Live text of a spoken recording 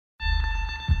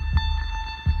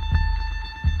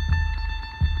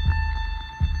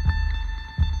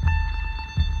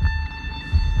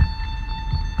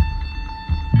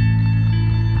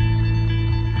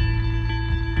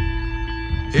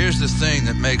here's the thing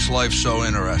that makes life so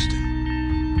interesting.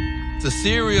 The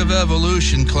theory of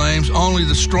evolution claims only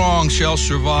the strong shall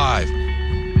survive.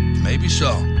 Maybe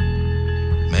so.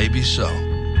 Maybe so.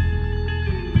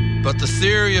 But the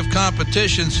theory of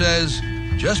competition says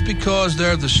just because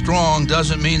they're the strong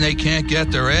doesn't mean they can't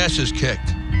get their asses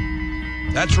kicked.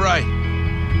 That's right.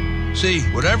 See,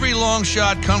 what every long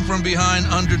shot come from behind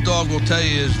underdog will tell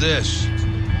you is this.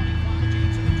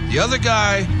 The other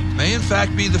guy may in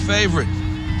fact be the favorite.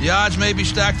 The odds may be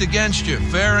stacked against you,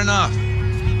 fair enough.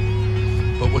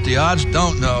 But what the odds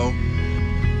don't know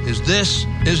is this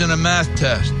isn't a math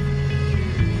test.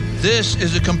 This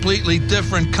is a completely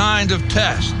different kind of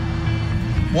test.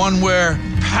 One where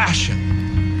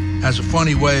passion has a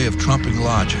funny way of trumping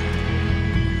logic.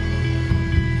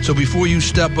 So before you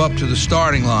step up to the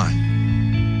starting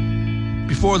line,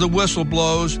 before the whistle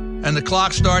blows and the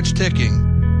clock starts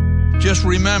ticking, just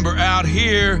remember, out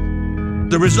here,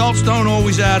 the results don't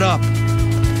always add up.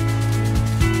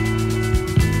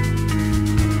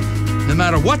 No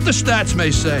matter what the stats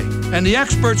may say, and the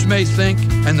experts may think,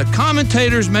 and the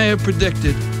commentators may have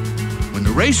predicted, when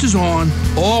the race is on,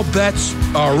 all bets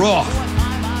are off.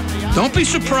 Don't be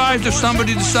surprised if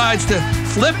somebody decides to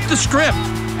flip the script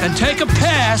and take a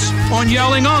pass on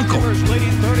yelling uncle.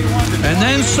 And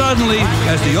then suddenly,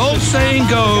 as the old saying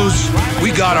goes,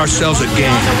 we got ourselves a game.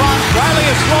 Riley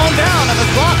is slowed down, and the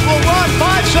clock will run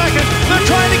 5 seconds. They're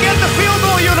trying to get the field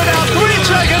goal unit out. 3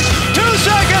 seconds, 2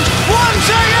 seconds, 1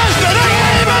 second. The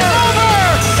game is over,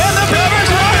 and the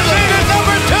Beavers are seeded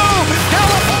number 2.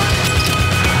 California.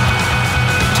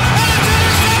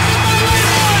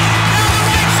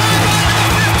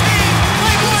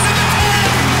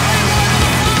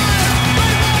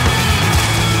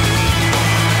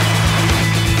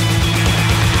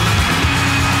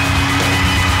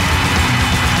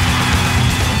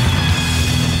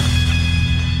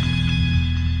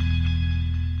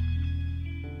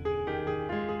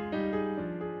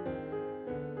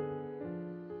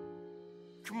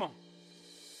 Come on.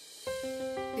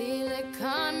 Feel it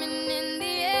coming in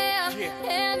the air,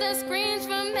 hear the screams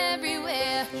from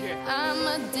everywhere. I'm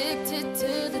addicted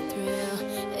to the thrill.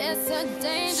 It's a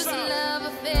dangerous love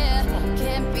affair.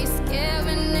 Can't be scared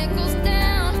when it goes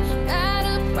down. Got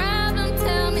a problem?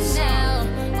 Tell me now.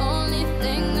 Only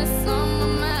thing that's on my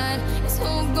mind is who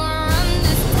gonna run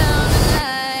this town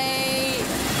tonight.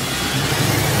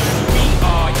 We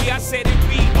are, yeah, I said it,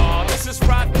 we are. This is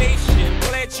Rock Nation.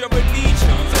 Pledge your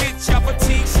allegiance. Hit your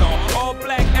fatigue song. All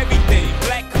black, everything.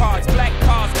 Black cars,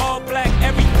 all black,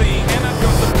 everything. And our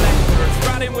girls are black girls,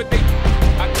 riding with they.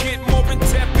 I get more in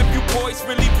depth if you boys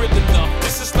really real enough.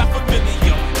 This is not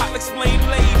familiar. I'll explain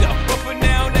later. But for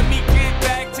now, let me get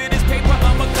back to this paper.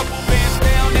 I'm a couple bands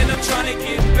down and I'm trying to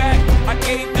get back. I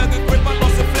gave Doug a grip, I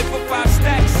lost a flip for 5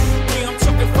 stacks. Yeah, I'm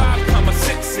talking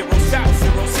 5,6 zeros out,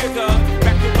 zeros here, Doug.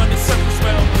 Back to running circles,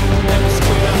 well, never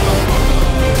square up.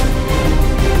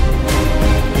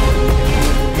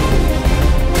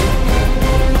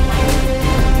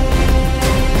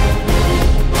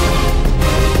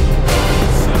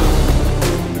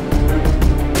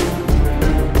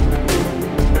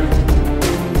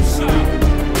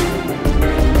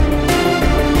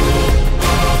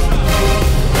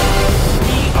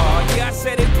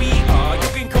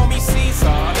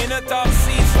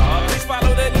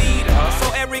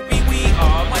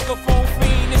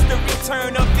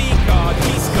 Turn up the God,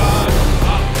 he's God.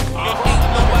 Ain't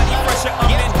nobody fresher up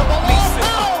in Mason.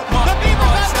 The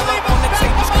Beavers on the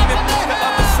table screaming from the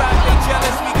other side. They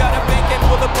jealous. We got a banquet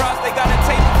full of bras. They got a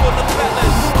table full of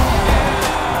fellas.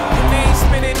 And they ain't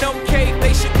spinning no cake.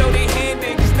 They should throw their hand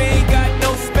in, cause they ain't got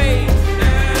no space.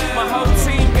 My whole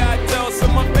team got dough, so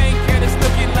my bank account is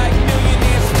looking like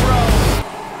millionaires, bro.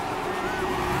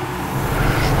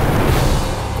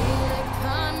 Feel it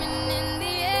coming in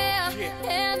the air,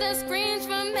 hear the screams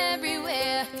from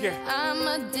everywhere. I'm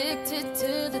addicted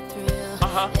to the thrill.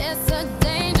 It's a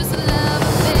dangerous love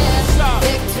affair.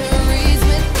 Victories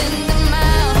within the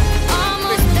mile.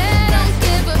 Almost there, don't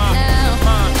give up now.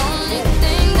 The only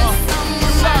thing that's on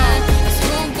my mind is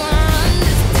who gonna run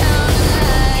this town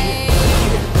tonight.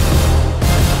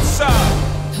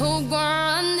 Who gonna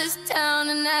run this town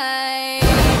tonight?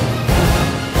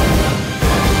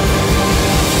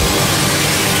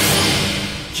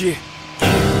 Yeah.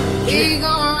 We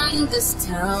gonna run this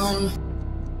town.